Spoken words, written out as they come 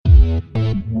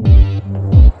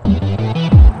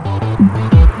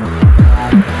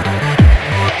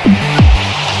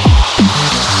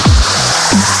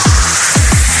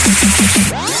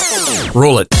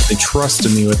Roll it. They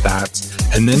trusted me with that.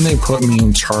 And then they put me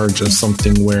in charge of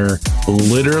something where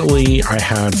literally I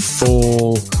had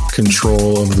full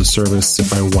control of the service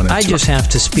if I wanted to. I just have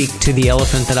to speak to the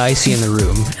elephant that I see in the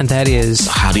room, and that is...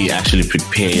 How do you actually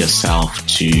prepare yourself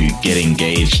to get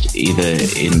engaged either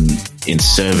in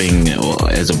serving or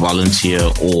as a volunteer,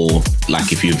 or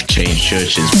like if you've changed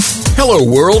churches? Hello,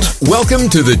 world. Welcome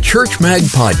to the Church Mag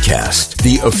Podcast,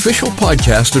 the official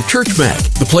podcast of Church Mag,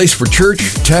 the place for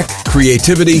church, tech,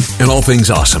 creativity, and all things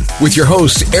awesome. With your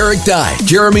hosts, Eric Dye,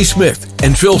 Jeremy Smith,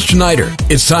 and Phil Schneider.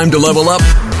 It's time to level up.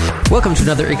 Welcome to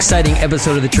another exciting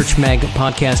episode of the Church Mag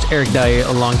Podcast. Eric Dye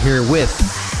along here with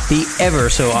the ever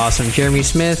so awesome Jeremy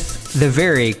Smith, the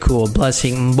very cool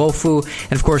Blessing Mbofu,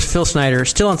 and of course Phil Schneider,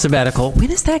 still on sabbatical. When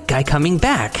is that guy coming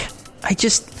back?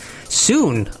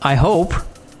 Soon, I hope.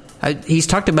 He's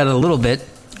talked about it a little bit.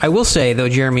 I will say, though,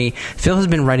 Jeremy, Phil has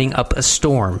been writing up a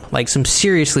storm, like some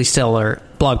seriously stellar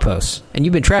blog posts. And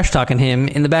you've been trash-talking him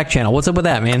in the back channel. What's up with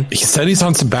that, man? He said he's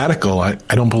on sabbatical. I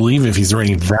don't believe if he's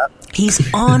writing that.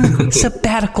 He's on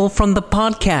sabbatical from the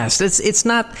podcast. He's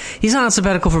not on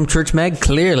sabbatical from Church Mag,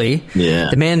 clearly. Yeah.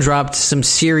 The man dropped some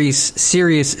serious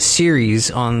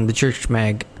series on the Church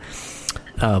Mag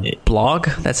blog.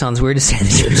 That sounds weird to say,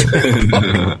 the Church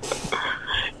Mag blog.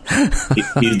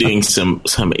 He's doing some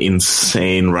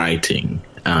insane writing.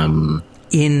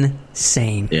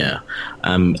 Insane. Yeah.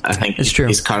 I think it's true.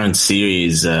 His current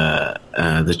series,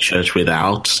 The Church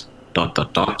Without ...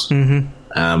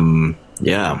 Mm-hmm.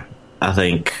 Yeah. I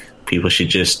think people should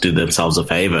just do themselves a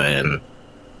favor and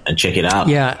check it out.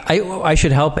 Yeah, I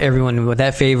should help everyone with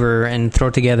that favor and throw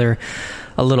together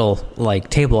a little like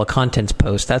table of contents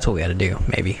post. That's what we got to do,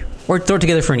 maybe. Or throw it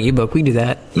together for an ebook. We do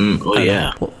that.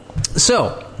 Yeah.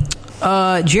 So,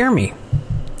 Jeremy,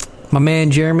 my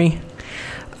man Jeremy,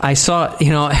 I saw,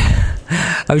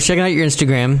 I was checking out your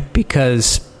Instagram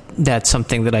because that's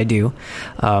something that I do.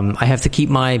 I have to keep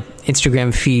my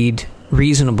Instagram feed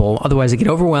reasonable, otherwise I get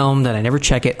overwhelmed and I never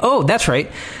check it. Oh, that's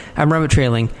right. I'm rabbit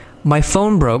trailing. My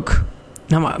phone broke.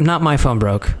 Not my phone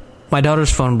broke. My daughter's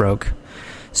phone broke.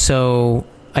 So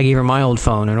I gave her my old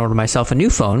phone and ordered myself a new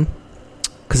phone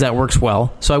because that works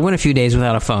well. So I went a few days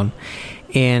without a phone.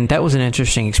 And that was an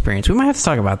interesting experience. We might have to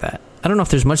talk about that. I don't know if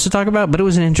there's much to talk about, but it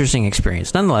was an interesting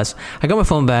experience. Nonetheless, I got my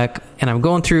phone back, and I'm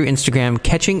going through Instagram,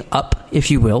 catching up,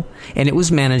 if you will. And it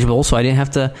was manageable, so I didn't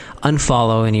have to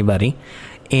unfollow anybody.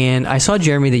 And I saw,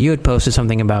 Jeremy, that you had posted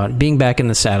something about being back in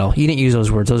the saddle. You didn't use those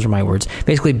words. Those are my words.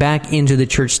 Basically, back into the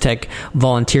church tech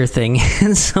volunteer thing.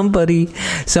 And somebody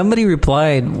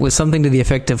replied with something to the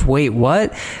effect of, wait,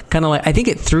 what? Kind of like, I think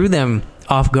it threw them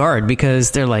off guard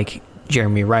because they're like,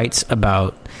 Jeremy writes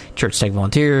about church tech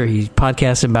volunteer. He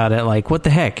podcasts about it. Like, what the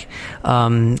heck?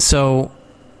 So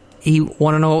he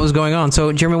want to know what was going on.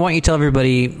 So, Jeremy, why don't you tell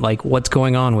everybody like what's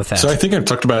going on with that? So I think I've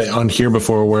talked about it on here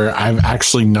before, where I've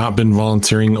actually not been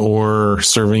volunteering or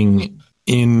serving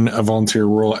in a volunteer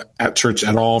role at church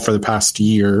at all for the past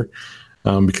year.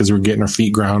 Because we were getting our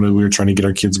feet grounded. We were trying to get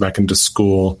our kids back into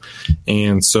school.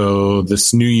 And so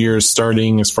this new year is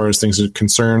starting. As far as things are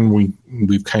concerned,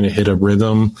 we've kind of hit a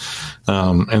rhythm.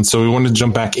 And so we wanted to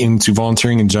jump back into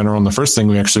volunteering in general. And the first thing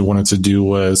we actually wanted to do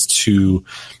was to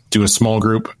do a small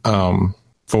group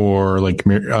for like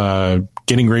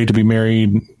getting ready to be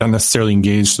married, not necessarily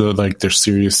engaged, so like they're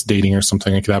serious dating or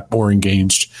something like that, or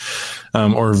engaged,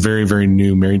 or very, very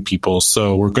new married people.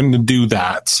 So we're going to do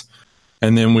that.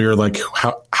 And then we were like,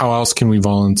 how else can we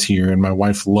volunteer? And my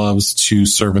wife loves to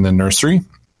serve in the nursery.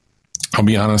 I'll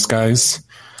be honest, guys,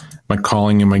 my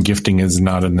calling and my gifting is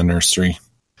not in the nursery.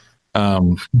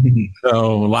 So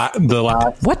the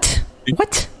last... What?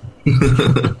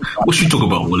 What should you talk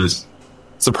about, Willis?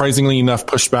 Surprisingly enough,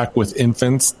 pushback with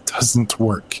infants doesn't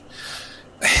work.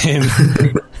 And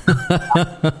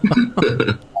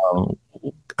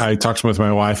I talked with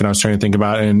my wife and I was trying to think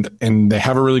about it, and they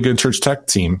have a really good church tech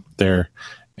team there.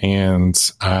 And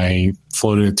I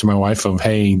floated it to my wife of,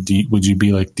 hey, would you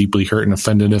be like deeply hurt and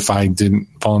offended if I didn't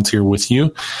volunteer with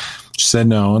you? She said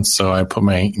no. And so I put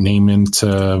my name in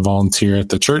to volunteer at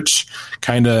the church.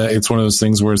 Kind of, it's one of those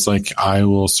things where it's like, I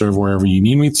will serve wherever you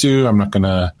need me to. I'm not going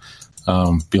to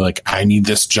be like, I need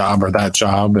this job or that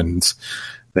job. And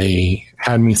they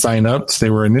had me sign up. They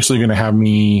were initially going to have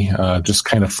me just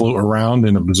kind of float around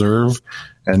and observe.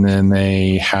 And then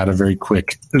they had a very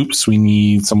quick, oops, we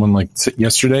need someone like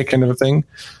yesterday kind of a thing.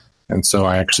 And so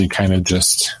I actually kind of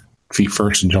just feet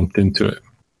first and jumped into it.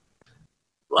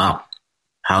 Wow.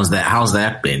 How's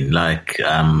that been? Like,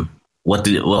 what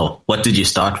did you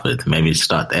start with? Maybe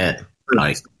start there.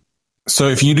 Like, so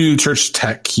if you do church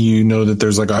tech, you know that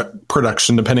there's like a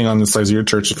production, depending on the size of your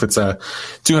church. If it's a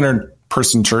 200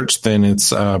 person church, then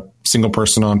it's a single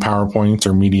person on PowerPoint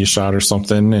or MediaShot or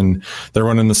something, and they're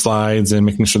running the slides and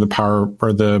making sure the power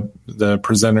or the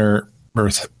presenter or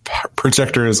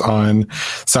projector is on,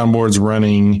 soundboard's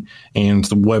running, and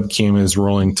the webcam is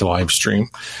rolling to live stream.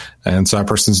 And so that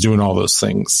person's doing all those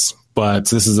things. But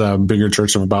this is a bigger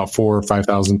church of about 4,000 or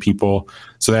 5,000 people.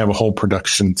 So they have a whole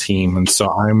production team. And so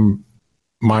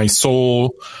my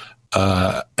sole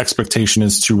expectation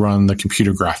is to run the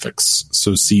computer graphics.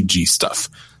 So CG stuff.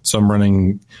 So I'm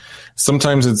running,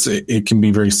 sometimes it can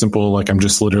be very simple. Like I'm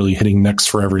just literally hitting next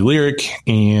for every lyric,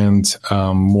 and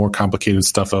more complicated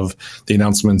stuff of the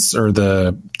announcements or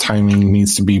the timing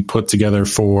needs to be put together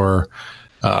for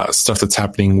stuff that's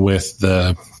happening with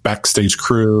the backstage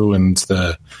crew and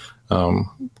the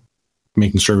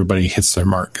making sure everybody hits their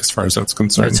mark as far as that's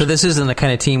concerned. Right, so this isn't the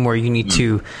kind of team where you need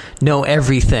to know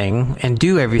everything and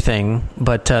do everything,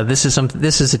 but this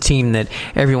is a team that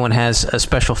everyone has a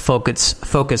special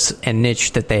focus and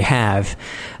niche that they have,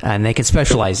 and they can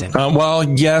specialize in. Well,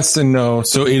 yes and no.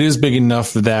 So it is big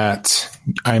enough that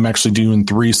I'm actually doing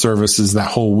 3 services that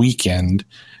whole weekend.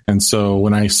 And so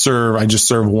when I just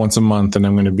serve once a month, and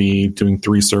I'm going to be doing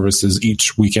 3 services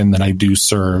each weekend that I do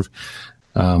serve.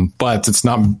 But it's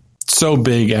not so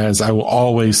big as I will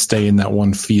always stay in that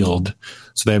one field.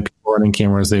 So they have people running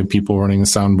cameras, they have people running the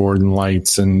soundboard and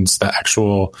lights, and the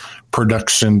actual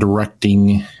production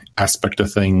directing aspect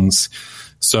of things.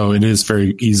 So it is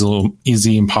very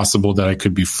easy and possible that I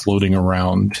could be floating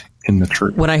around in the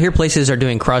church. When I hear places are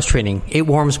doing cross-training, it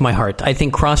warms my heart. I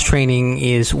think cross-training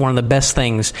is one of the best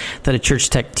things that a church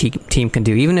tech team can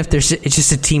do. Even if it's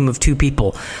just a team of 2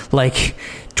 people, like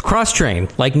cross-train,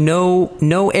 like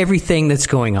know everything that's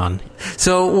going on.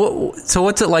 So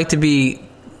what's it like to be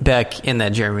back in that,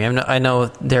 Jeremy? I know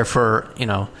there for,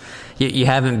 you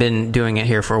haven't been doing it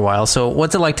here for a while. So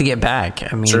what's it like to get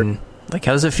back? I mean, sure. Like,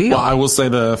 how does it feel? Well, I will say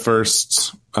the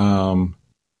first,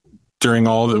 during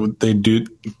all that, they do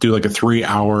like a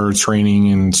 3-hour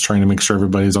training and trying to make sure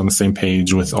everybody's on the same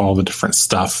page with all the different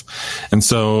stuff. And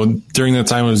so during that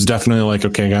time, it was definitely like,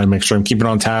 okay, I got to make sure I'm keeping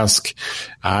on task.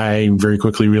 I very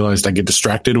quickly realized I get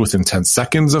distracted within 10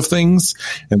 seconds of things.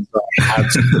 And so I had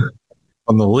to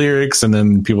on the lyrics, and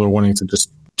then people are wanting to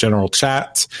just general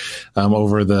chat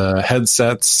over the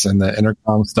headsets and the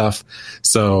intercom stuff.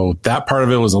 So that part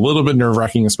of it was a little bit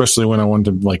nerve-wracking, especially when I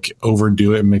wanted to like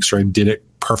overdo it and make sure I did it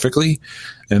perfectly.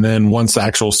 And then once the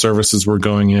actual services were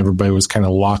going and everybody was kind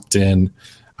of locked in,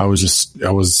 I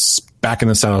was back in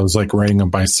the saddle. I was like riding a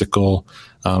bicycle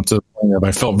to the point that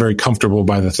I felt very comfortable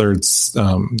by the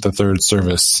third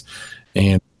service.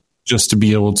 And just to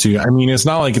be able to, I mean, it's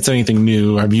not like it's anything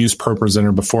new. I've used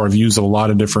ProPresenter before. I've used a lot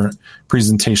of different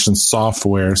presentation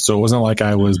software. So it wasn't like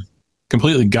I was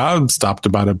completely gobstopped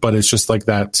about it, but it's just like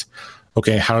that.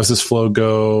 Okay, how does this flow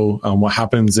go? What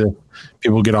happens if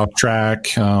people get off track?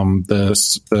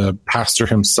 The pastor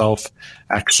himself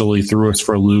actually threw us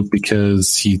for a loop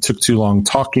because he took too long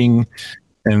talking.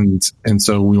 And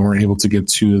so we weren't able to get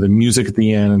to the music at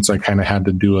the end. And so I kind of had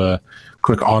to do a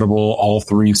quick audible, all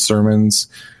 3 sermons.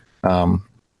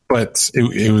 But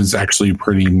it was actually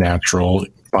pretty natural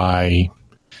by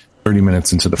 30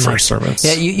 minutes into the first service.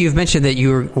 Yeah, you've mentioned that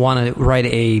you want to write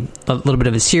a little bit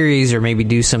of a series or maybe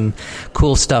do some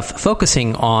cool stuff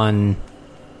focusing on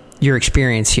your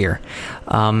experience here.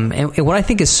 And what I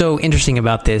think is so interesting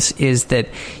about this is that,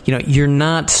 you're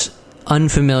not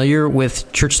unfamiliar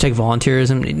with church tech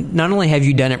volunteerism. Not only have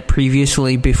you done it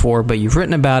previously before, but you've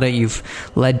written about it, you've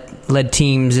led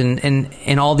teams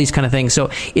and all these kind of things. So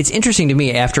it's interesting to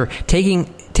me, after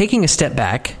taking a step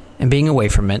back and being away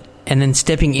from it and then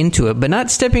stepping into it, but not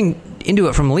stepping into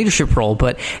it from a leadership role,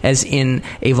 but as in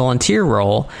a volunteer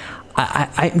role,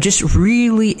 I'm just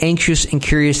really anxious and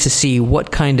curious to see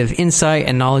what kind of insight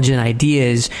and knowledge and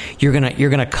ideas you're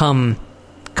gonna come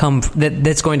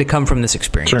that's going to come from this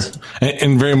experience. Sure.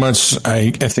 And very much,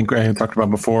 I think I had talked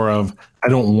about before of, I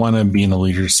don't want to be in a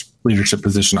leadership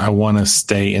position. I want to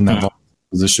stay in that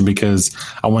position because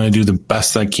I want to do the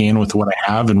best I can with what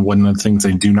I have. And one of the things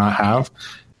I do not have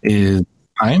is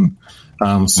time.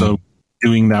 So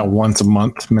doing that once a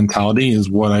month mentality is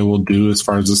what I will do as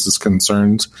far as this is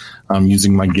concerned,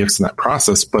 using my gifts in that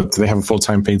process. But they have a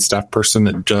full-time paid staff person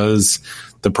that does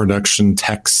the production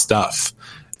tech stuff.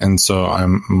 And so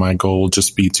my goal will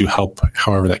just be to help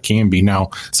however that can be. Now,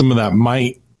 some of that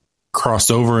might cross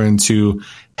over into,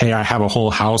 hey, I have a whole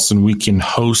house and we can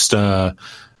host a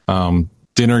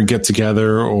dinner get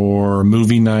together or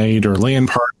movie night or LAN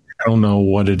party. I don't know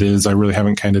what it is. I really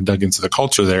haven't kind of dug into the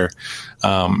culture there.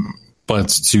 But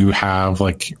to have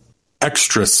like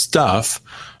extra stuff,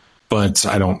 but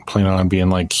I don't plan on being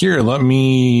like, here, let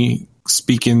me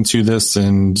speak into this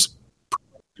and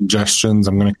suggestions.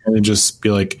 I'm going to kind of just be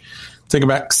like, take a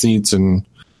back seat and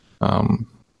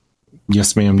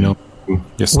yes, ma'am, no.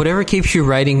 Yes. Whatever keeps you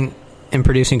writing and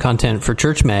producing content for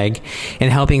Church Mag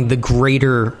and helping the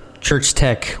greater church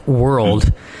tech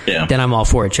world, then I'm all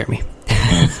for it, Jeremy.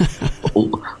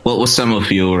 What were some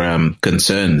of your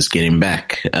concerns getting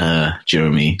back,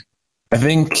 Jeremy? I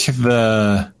think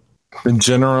the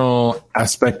general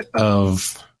aspect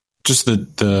of just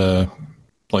the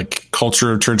like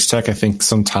culture of church tech. I think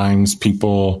sometimes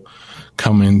people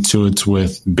come into it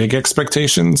with big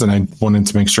expectations, and I wanted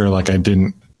to make sure like I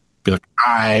didn't be like,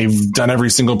 I've done every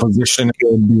single position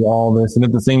and do all this. And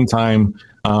at the same time,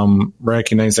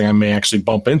 recognizing I may actually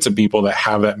bump into people that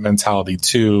have that mentality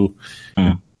too,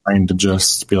 trying to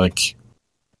just be like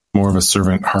more of a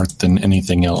servant heart than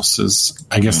anything else is,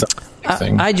 I guess, that's the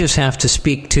thing. I just have to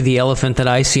speak to the elephant that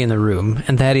I see in the room,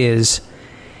 and that is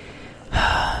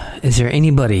there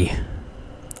anybody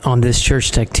on this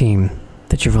church tech team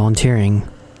that you're volunteering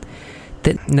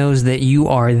that knows that you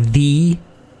are the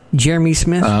Jeremy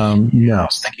Smith? No.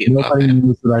 Nobody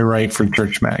knows that I write for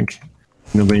Church Mag.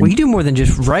 Well, you do more than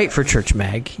just write for Church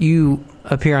Mag. You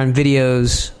appear on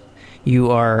videos.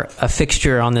 You are a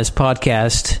fixture on this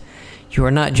podcast. You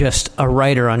are not just a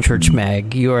writer on Church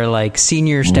Mag. You are like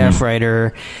senior staff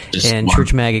writer and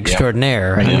Church Mag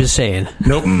extraordinaire. I'm just saying.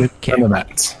 Nope. None of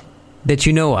that. That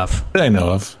you know of. That I know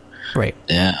of. Right.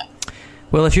 Yeah.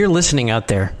 Well, if you're listening out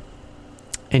there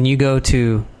and you go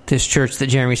to this church that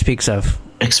Jeremy speaks of,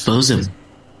 expose him.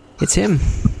 It's him.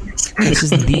 This is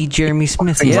the Jeremy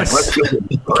Smith. Yes.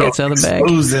 Like, cat's out of the bag.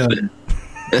 Expose him.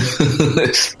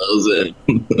 Expose him.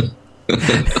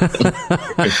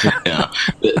 Yeah.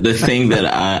 The thing that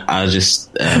I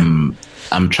just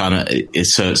I'm trying to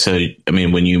so I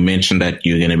mean, when you mentioned that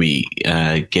you're going to be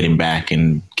getting back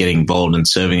and getting involved in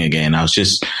serving again, I was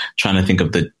just trying to think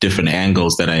of the different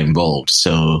angles that are involved.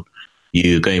 So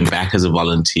you going back as a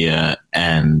volunteer,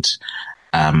 and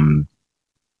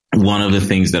one of the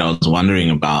things that I was wondering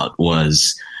about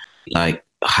was like,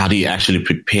 how do you actually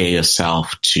prepare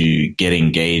yourself to get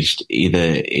engaged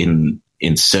either in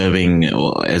serving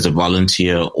or as a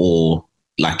volunteer, or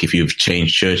like if you've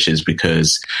changed churches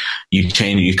because you're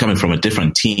coming from a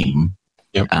different team,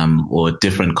 or a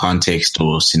different context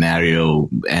or scenario,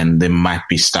 and there might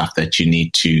be stuff that you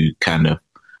need to kind of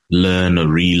learn or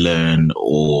relearn,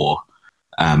 or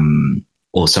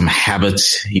some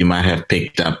habits you might have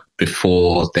picked up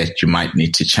before that you might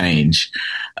need to change.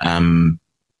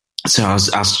 So I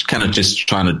was kind of just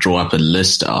trying to draw up a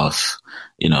list of,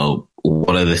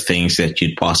 what are the things that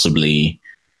you'd possibly,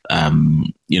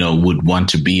 would want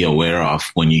to be aware of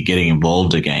when you're getting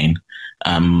involved again.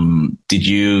 Did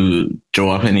you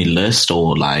draw up any list,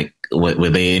 or like, were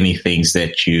there any things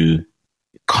that you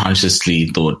consciously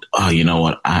thought, oh, you know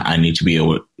what, I need to be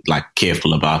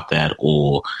careful about that,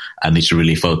 or I need to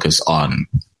really focus on?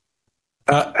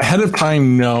 Ahead of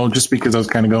time, no, just because I was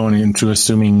kind of going into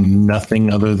assuming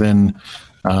nothing other than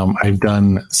I've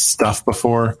done stuff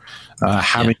before.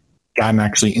 Having gotten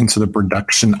actually into the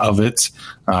production of it,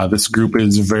 this group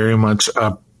is very much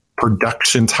a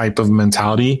production type of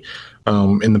mentality.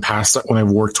 In the past, when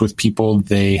I've worked with people,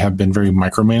 they have been very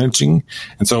micromanaging.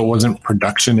 And so it wasn't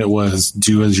production, it was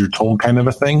do as you're told kind of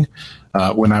a thing.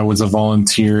 When I was a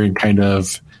volunteer and kind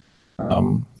of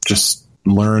just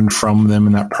learned from them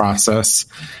in that process.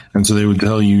 And so they would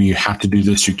tell you, you have to do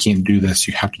this, you can't do this,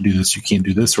 you have to do this, you can't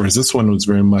do this. Whereas this one was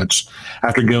very much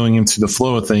after going into the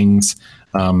flow of things,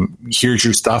 here's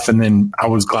your stuff. And then I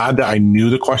was glad that I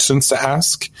knew the questions to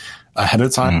ask ahead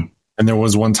of time. Mm-hmm. And there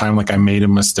was one time like I made a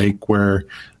mistake where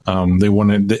they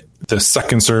wanted the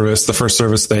second service, the first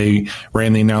service, they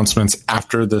ran the announcements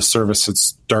after the service had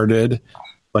started,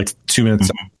 like 2 minutes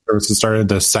after the service had started.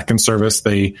 The second service,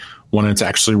 they wanted to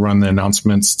actually run the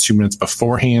announcements 2 minutes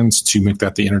beforehand to make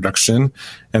that the introduction.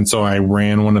 And so I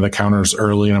ran one of the counters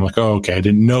early, and I'm like, oh, okay, I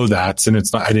didn't know that. And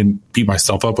it's not, I didn't beat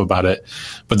myself up about it.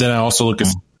 But then I also look at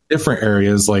different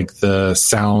areas like the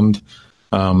sound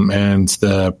and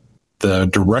the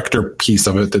director piece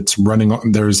of it that's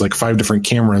running. There's like 6 different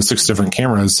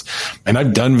cameras. And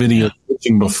I've done video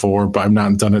switching before, but I've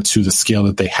not done it to the scale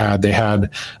that they had. They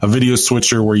had a video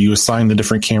switcher where you assign the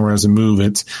different cameras and move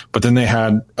it. But then they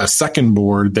had a second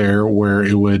board there where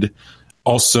it would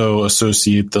also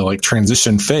associate the like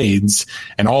transition fades,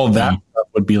 and all of that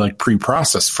would be like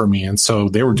pre-processed for me. And so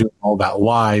they were doing all that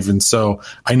live. And so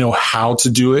I know how to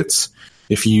do it.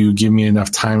 If you give me enough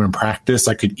time and practice,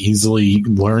 I could easily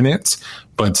learn it,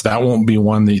 but that won't be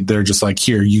one that they're just like,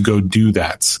 here, you go do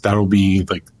that. That'll be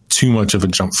like too much of a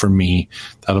jump for me.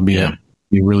 That'll be a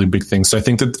really big thing. So I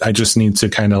think that I just need to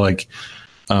kind of like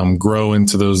grow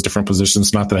into those different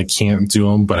positions. Not that I can't do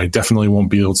them, but I definitely won't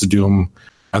be able to do them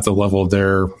at the level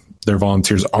their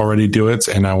volunteers already do it.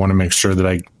 And I want to make sure that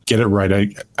I get it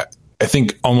right. I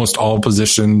think almost all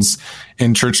positions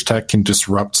in church tech can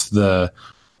disrupt the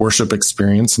worship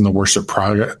experience and the worship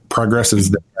progress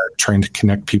is that trying to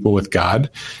connect people with God.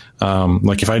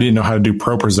 Like if I didn't know how to do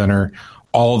Pro Presenter,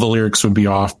 all the lyrics would be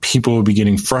off. People would be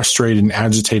getting frustrated and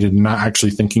agitated and not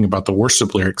actually thinking about the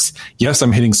worship lyrics. Yes,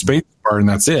 I'm hitting space bar and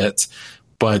that's it.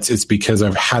 But it's because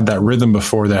I've had that rhythm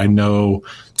before that I know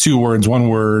 2 words, 1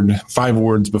 word, 5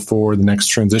 words before the next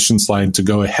transition slide to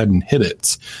go ahead and hit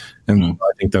it. And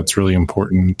I think that's really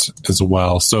important as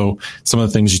well. So some of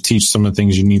the things you teach, some of the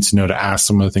things you need to know to ask,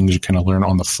 some of the things you kind of learn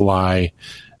on the fly.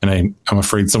 And I'm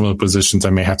afraid some of the positions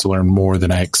I may have to learn more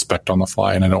than I expect on the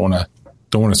fly, and I don't want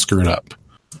to screw it up.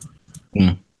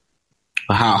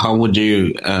 How would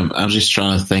you? I'm just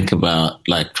trying to think about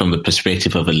like from the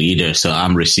perspective of a leader. So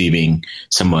I'm receiving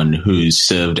someone who's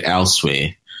served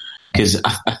elsewhere, because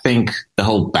I think the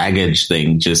whole baggage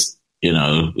thing just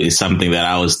is something that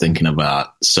I was thinking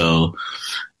about. So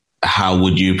how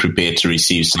would you prepare to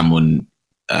receive someone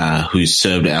who's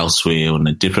served elsewhere on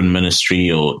a different ministry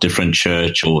or different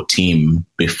church or team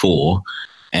before,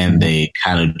 and they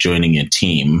kind of joining a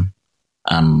team?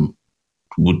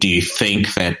 Do you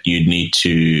think that you'd need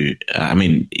to,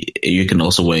 you can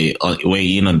also weigh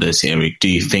in on this, Eric. Do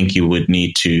you think you would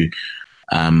need to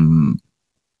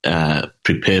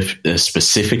prepare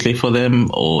specifically for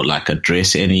them, or like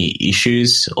address any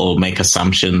issues or make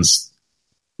assumptions,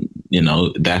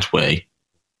 that way,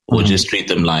 or just treat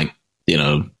them like,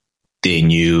 they're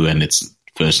new and it's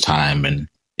first time? And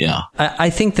yeah, I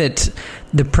think that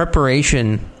the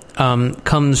preparation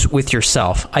comes with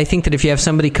yourself. I think that if you have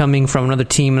somebody coming from another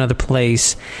team, another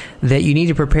place, that you need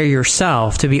to prepare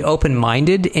yourself to be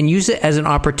open-minded and use it as an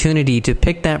opportunity to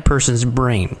pick that person's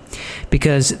brain,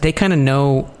 because they kind of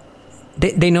know,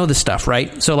 they know the stuff,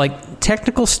 right? So like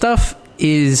technical stuff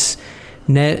is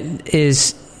they're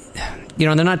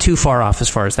not too far off as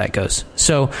far as that goes.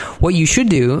 So what you should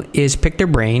do is pick their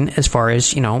brain as far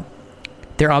as,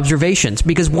 their observations,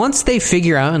 because once they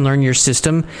figure out and learn your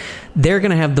system, they're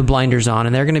going to have the blinders on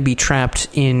and they're going to be trapped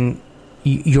in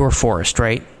your forest,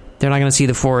 right? They're not going to see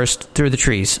the forest through the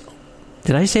trees.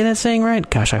 Did I say that saying right?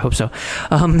 Gosh, I hope so.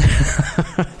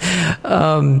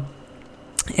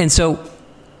 And so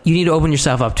you need to open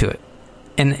yourself up to it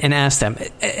and ask them,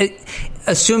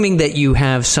 assuming that you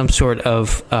have some sort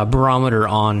of barometer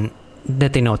on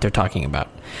that they know what they're talking about.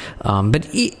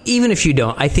 But even if you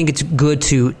don't, I think it's good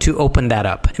to open that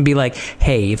up and be like,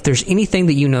 hey, if there's anything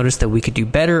that you notice that we could do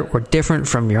better or different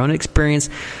from your own experience,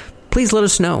 please let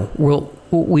us know.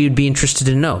 We would be interested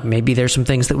to know. Maybe there's some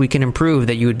things that we can improve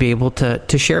that you would be able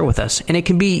to share with us. And it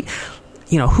can be,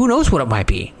 who knows what it might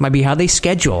be. It might be how they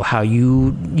schedule, how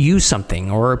you use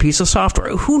something or a piece of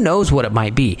software. Who knows what it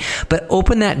might be. But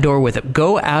open that door with it.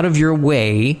 Go out of your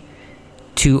way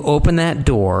to open that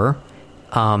door.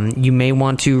 You may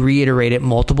want to reiterate it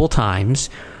multiple times.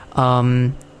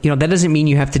 That doesn't mean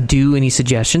you have to do any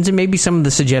suggestions. And maybe some of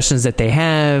the suggestions that they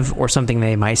have or something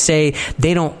they might say,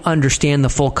 they don't understand the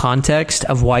full context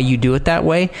of why you do it that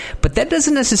way. But that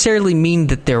doesn't necessarily mean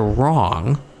that they're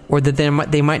wrong or that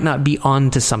they might not be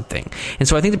on to something. And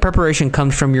so I think the preparation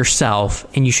comes from yourself,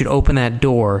 and you should open that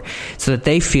door so that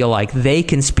they feel like they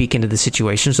can speak into the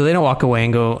situation, so they don't walk away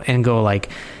and go like,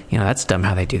 that's dumb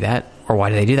how they do that, or why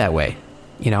do they do that way?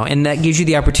 And that gives you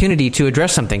the opportunity to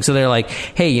address something. So they're like,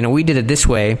 hey, we did it this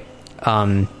way.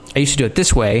 I used to do it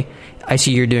this way. I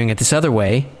see you're doing it this other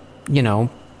way.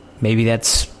 Maybe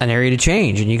that's an area to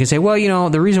change. And you can say, well,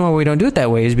 the reason why we don't do it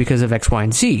that way is because of X, Y,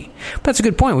 and Z. But that's a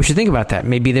good point. We should think about that.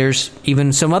 Maybe there's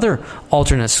even some other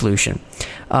alternate solution.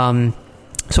 So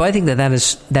I think that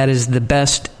is the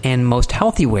best and most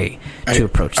healthy way to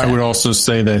approach that. I would also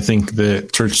say that I think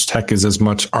that church tech is as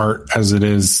much art as it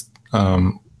is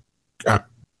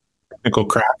technical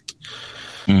craft.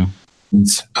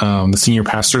 The senior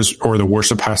pastors, or the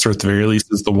worship pastor at the very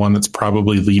least, is the one that's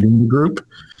probably leading the group,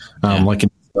 like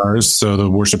in ours. So the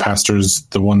worship pastor is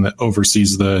the one that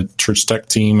oversees the church tech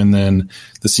team, and then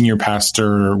the senior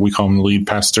pastor, we call him the lead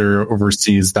pastor,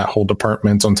 oversees that whole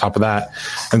department on top of that.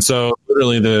 And so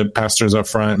literally the pastors up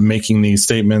front making these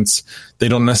statements, they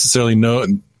don't necessarily know.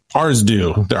 Ours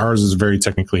do. Ours is very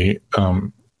technically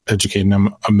educated, and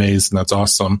I'm amazed, and that's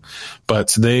awesome.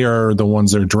 But they are the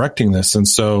ones that are directing this. And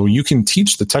so you can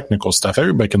teach the technical stuff.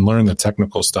 Everybody can learn the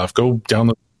technical stuff. Go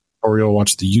download tutorial,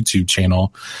 watch the YouTube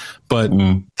channel, but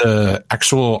the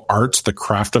actual art, the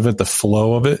craft of it, the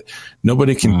flow of it,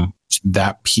 nobody can teach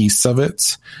that piece of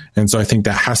it. And so I think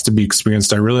that has to be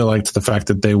experienced. I really liked the fact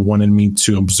that they wanted me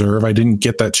to observe. I didn't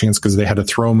get that chance because they had to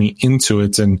throw me into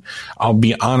it. And I'll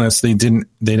be honest, they didn't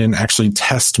actually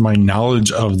test my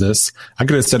knowledge of this. I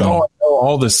could have said, oh, I know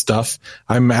all this stuff.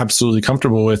 I'm absolutely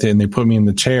comfortable with it. And they put me in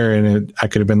the chair, and I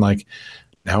could have been like,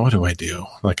 now what do I do?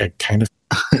 Like, I kind of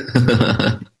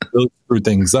really screw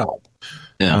things up.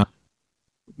 Yeah.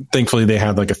 Thankfully, they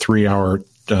had like a 3-hour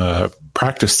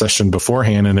practice session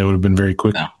beforehand, and it would have been very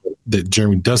quick that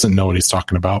Jeremy doesn't know what he's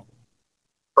talking about.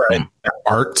 Right. The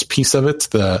art piece of it,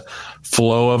 the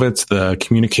flow of it, the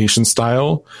communication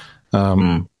style,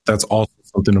 that's also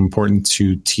something important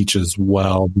to teach as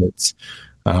well. But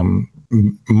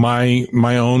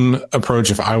my own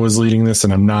approach, if I was leading this,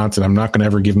 and I'm not going to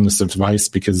ever give him this advice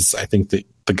because I think that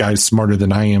the guy's smarter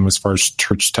than I am as far as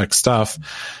church tech stuff.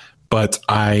 But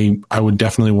I would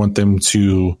definitely want them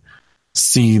to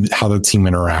see how the team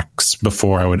interacts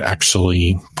before I would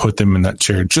actually put them in that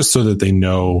chair, just so that they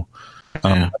know.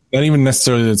 Not even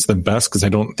necessarily that it's the best, because I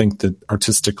don't think that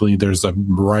artistically there's a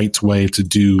right way to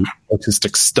do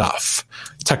artistic stuff.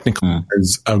 Technically,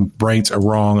 there's a right, a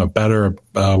wrong, a better,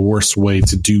 a worse way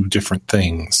to do different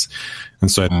things.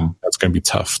 And so I think that's going to be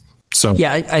tough. So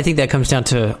yeah, I think that comes down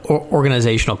to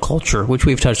organizational culture, which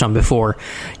we've touched on before,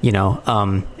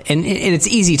 and it's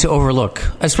easy to overlook,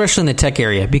 especially in the tech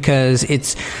area, because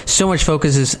it's so much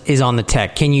focus is on the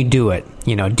tech. Can you do it?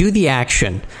 Do the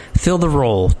action, fill the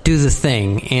role, do the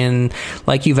thing. And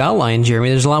like you've outlined, Jeremy,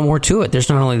 there's a lot more to it. There's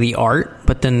not only the art,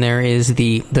 but then there is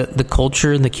the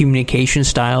culture and the communication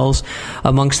styles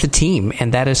amongst the team.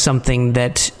 And that is something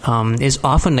that is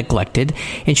often neglected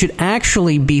and should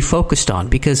actually be focused on,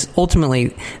 because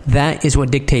ultimately that is what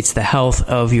dictates the health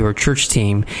of your church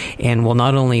team and will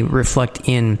not only reflect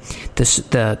in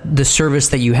the service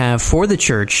that you have for the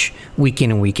church week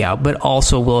in and week out, but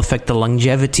also will affect the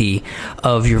longevity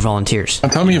of your volunteers.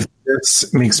 Tell me if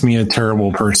this makes me a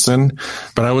terrible person,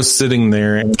 but I was sitting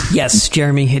there. And yes,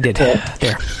 Jeremy, it did.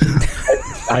 There.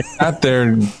 I sat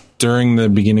there during the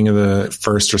beginning of the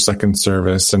first or second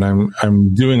service, and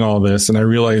I'm doing all this, and I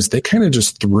realized they kind of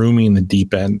just threw me in the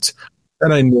deep end.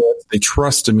 And I knew it. They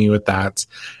trusted me with that.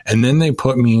 And then they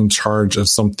put me in charge of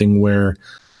something where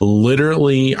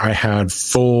literally I had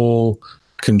full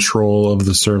control of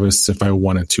the service if I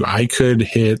wanted to. I could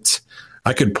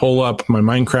pull up my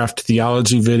Minecraft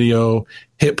theology video,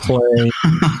 hit play,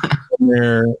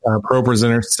 there, Pro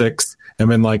Presenter 6, and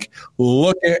been like,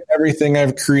 look at everything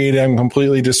I've created. I'm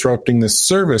completely disrupting this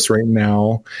service right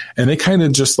now. And they kind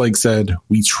of just like said,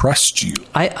 we trust you.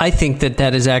 I think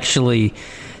that is actually,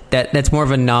 that's more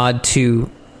of a nod to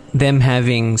them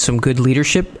having some good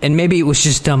leadership, and maybe it was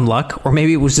just dumb luck, or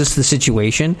maybe it was just the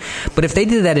situation. But if they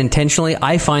did that intentionally,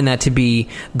 I find that to be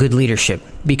good leadership,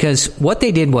 because what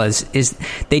they did is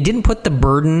they didn't put the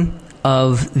burden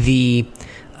of the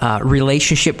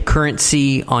relationship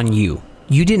currency on you.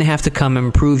 You didn't have to come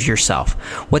and prove yourself.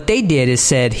 What they did is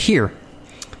said, here,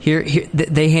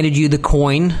 they handed you the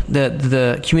coin,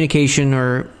 the communication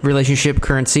or relationship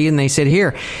currency, and they said,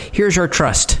 here's our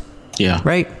trust. Yeah.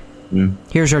 Right?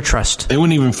 Here's our trust. They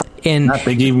wouldn't even that.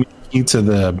 They gave me the key to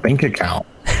the bank account.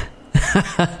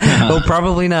 Well,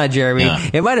 probably not, Jeremy. Yeah.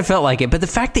 It might have felt like it, but the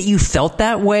fact that you felt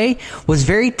that way was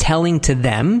very telling to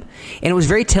them, and it was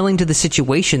very telling to the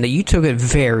situation that you took it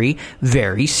very,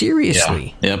 very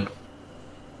seriously. Yeah. Yep.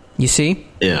 You see?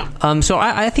 Yeah. So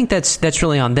I think that's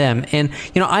really on them. And,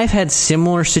 I've had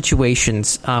similar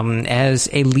situations as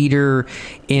a leader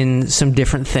in some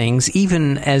different things,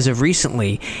 even as of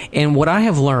recently. And what I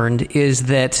have learned is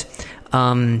that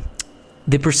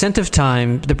the percentage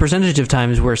of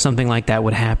times where something like that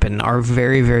would happen are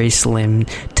very, very slim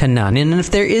to none. And if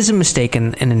there is a mistake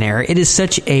and an error, it is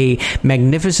such a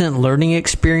magnificent learning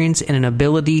experience and an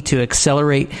ability to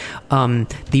accelerate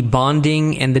the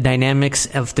bonding and the dynamics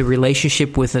of the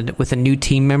relationship with a new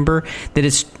team member that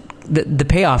it's the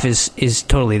payoff is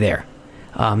totally there.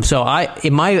 So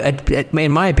in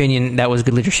my opinion, that was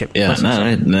good leadership. Yeah,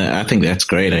 no, I think that's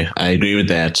great. I agree with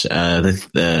that.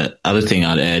 The other thing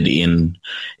I'd add in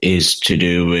is to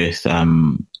do with,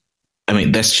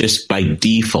 that's just by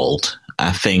default.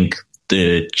 I think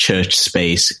the church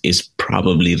space is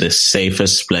probably the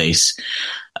safest place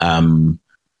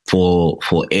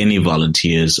for any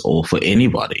volunteers or for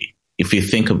anybody. If you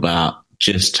think about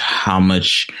just how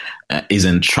much is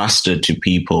entrusted to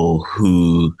people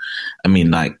who,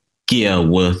 gear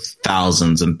worth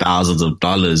thousands and thousands of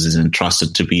dollars is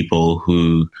entrusted to people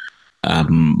who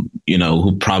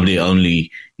who probably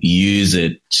only use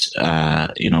it,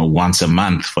 once a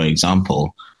month, for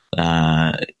example.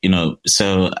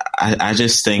 So I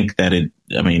just think that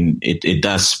it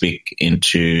does speak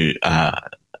into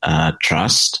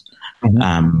trust.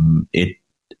 Mm-hmm.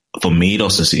 For me, it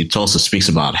also speaks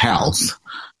about health.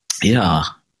 Yeah,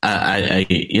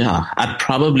 I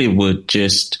probably would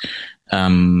just.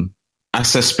 I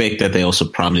suspect that they also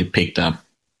probably picked up.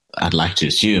 I'd like to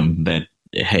assume that,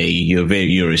 hey, you're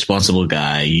a responsible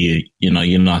guy.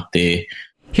 You're not there.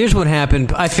 Here's what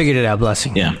happened. I figured it out,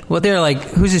 Blessing. Yeah. Well, they're like,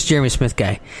 who's this Jeremy Smith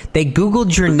guy? They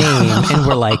Googled your name and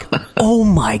were like, oh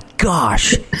my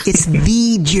gosh, it's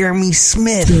the Jeremy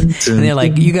Smith. And they're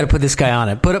like, you got to put this guy on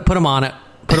it. Put him on it.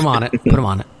 Put him on it. Put him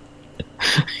on it.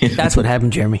 Yeah. That's what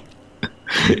happened, Jeremy.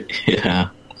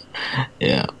 Yeah.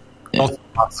 Also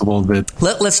possible that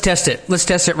let's test it. Let's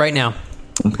test it right now.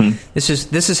 Mm-hmm. This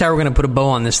is how we're going to put a bow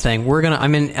on this thing.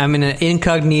 I'm in an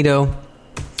incognito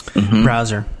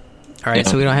browser. All right,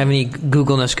 so we don't have any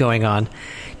Googleness going on.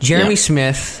 Jeremy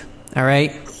Smith. All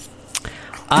right,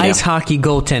 ice hockey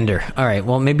goaltender. All right,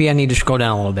 well maybe I need to scroll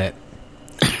down a little bit.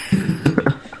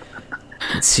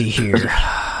 Let's see here.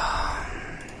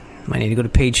 I need to go to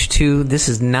page 2. This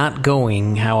is not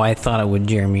going how I thought it would,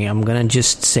 Jeremy. I'm gonna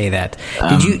just say that.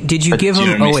 Did you give him?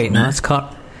 Jeremy oh wait, Smith. no, it's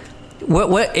called.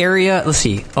 What area? Let's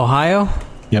see. Ohio.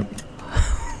 Yep.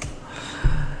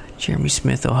 Jeremy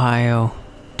Smith, Ohio.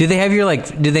 Do they have your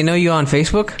do they know you on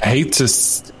Facebook? I hate to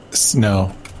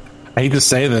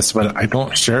say this, but I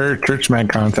don't share Church Mag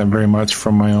content very much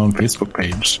from my own Facebook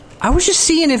page. I was just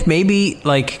seeing if maybe,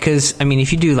 because,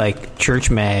 if you do,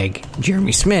 Church Mag,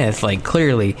 Jeremy Smith,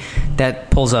 clearly that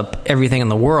pulls up everything in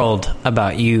the world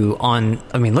about you on,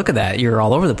 look at that. You're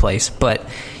all over the place, but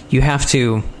you have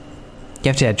to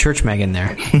add Church Mag in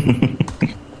there.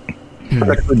 It's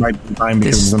actually my design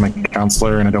because I'm a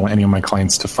counselor and I don't want any of my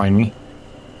clients to find me.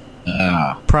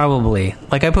 Probably.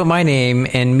 I put my name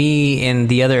and me and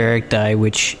the other Eric Dye,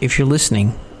 which, if you're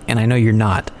listening, and I know you're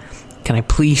not, can I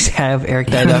please have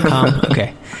ericdye.com?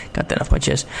 Okay, got that off my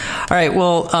chest. All right,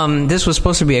 well, this was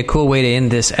supposed to be a cool way to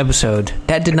end this episode.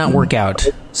 That did not work out,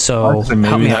 so maybe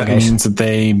help me that out, guys. means that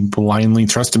they blindly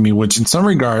trusted me, which in some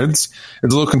regards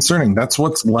is a little concerning. That's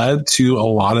what's led to a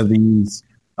lot of these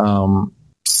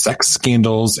sex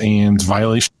scandals and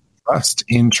violations of trust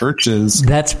in churches.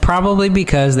 That's probably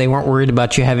because they weren't worried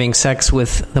about you having sex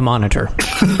with the monitor.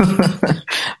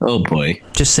 Oh, boy.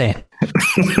 Just saying.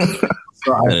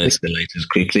 So that escalated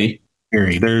quickly.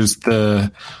 There's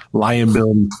the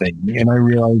liability thing, and I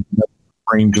realize that the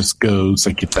brain just goes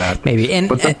like that. Maybe,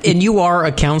 and you are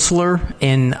a counselor,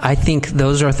 and I think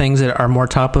those are things that are more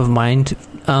top of mind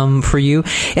for you.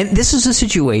 And this is a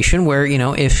situation where,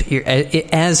 if you're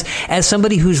as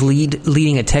somebody who's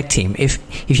leading a tech team, if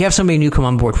you have somebody new come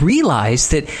on board, realize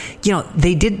that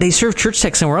they serve church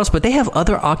tech somewhere else, but they have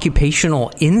other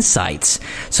occupational insights.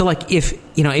 So if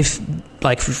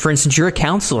for instance, you're a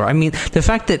counselor. The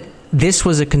fact that this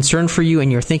was a concern for you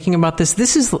and you're thinking about this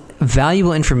is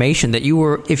valuable information that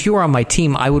if you were on my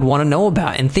team, I would want to know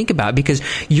about and think about, because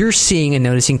you're seeing and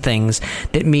noticing things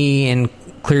that me and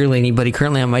clearly anybody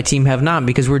currently on my team have not,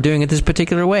 because we're doing it this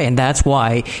particular way. And that's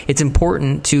why it's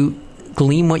important to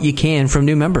glean what you can from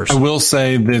new members. I will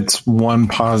say that one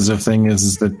positive thing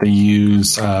is that they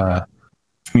use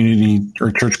community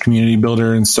or church community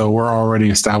builder, and so we're already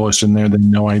established in there. They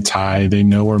know I tie, they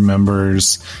know we're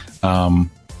members.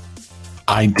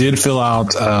 I did fill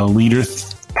out leader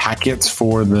packets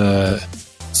for the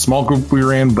small group we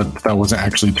were in, but that wasn't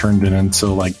actually turned in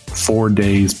until 4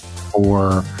 days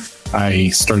before I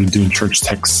started doing church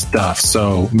tech stuff.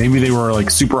 So maybe they were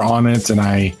super on it and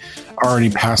I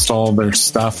already passed all their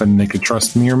stuff and they could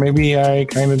trust me, or maybe I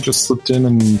kind of just slipped in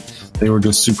and they were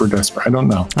just super desperate. I don't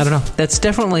know. That's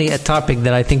definitely a topic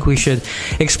that I think we should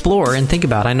explore and think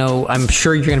about. I'm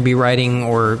sure you're going to be writing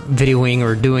or videoing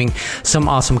or doing some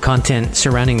awesome content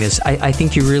surrounding this. I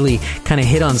think you really kind of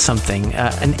hit on something,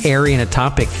 an area and a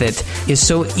topic that is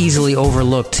so easily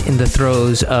overlooked in the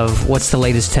throes of what's the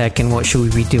latest tech and what should we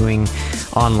be doing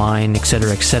online, et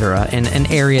cetera, and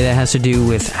an area that has to do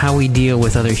with how we deal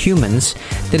with other humans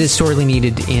that is sorely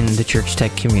needed in the church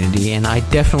tech community. And I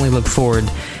definitely look forward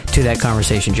to that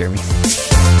conversation, Jeremy.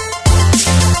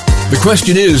 The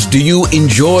question is, do you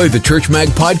enjoy the Church Mag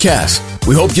podcast?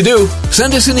 We hope you do.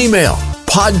 Send us an email,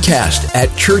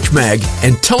 podcast@churchmag,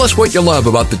 and tell us what you love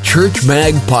about the Church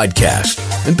Mag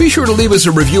podcast. And be sure to leave us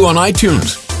a review on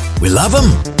iTunes. We love them.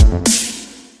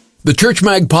 The Church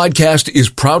Mag podcast is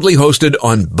proudly hosted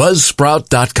on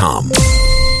Buzzsprout.com.